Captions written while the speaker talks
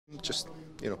Just,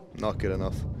 not good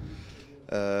enough.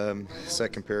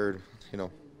 Second period, you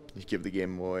give the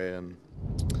game away, and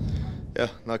yeah,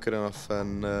 not good enough.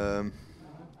 And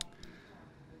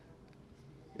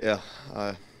yeah,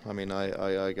 I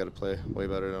got to play way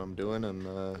better than I'm doing, and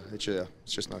it's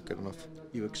just not good enough.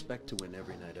 You expect to win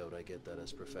every night out. I get that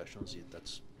as professionals.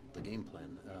 That's the game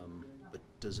plan. But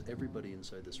does everybody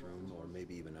inside this room, or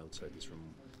maybe even outside this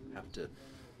room, have to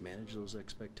manage those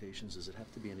expectations? Does it have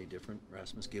to be any different,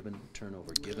 Rasmus, given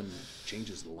turnover, given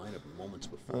changes the lineup moments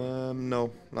before?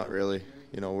 No, not really.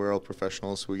 We're all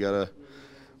professionals. We gotta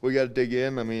dig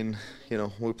in. I mean,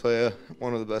 we play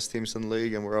one of the best teams in the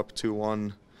league, and we're up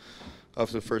 2-1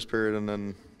 after the first period, and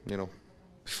then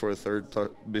before the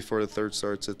third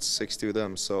starts, it's 6-2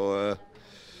 them. So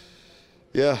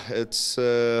yeah, it's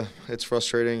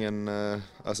frustrating, and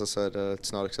as I said,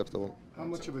 it's not acceptable. How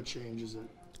much of a change is it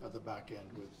at the back end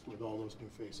with all those new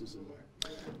faces in there?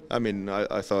 I mean,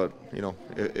 I thought,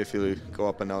 if you go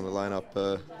up and down the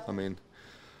lineup,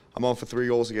 I'm on for 3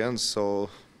 goals against, so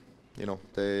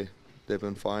they've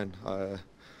been fine. I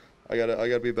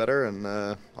gotta be better, and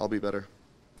I'll be better.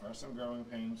 Are some growing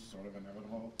pains sort of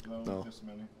inevitable, though? No. This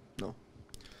many? No.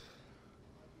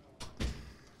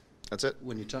 That's it.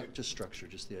 When you talk just structure,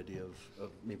 just the idea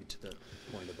of maybe to that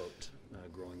point about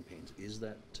growing pains, is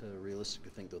that realistic to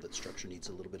think, though, that structure needs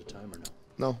a little bit of time, or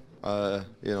no?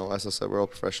 No. As I said, we're all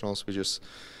professionals.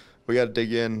 We got to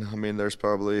dig in. I mean, there's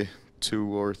probably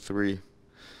 2 or 3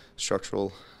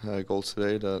 structural goals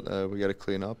today that we got to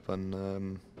clean up,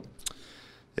 and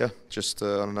just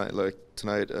on a night like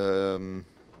tonight,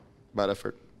 bad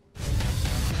effort.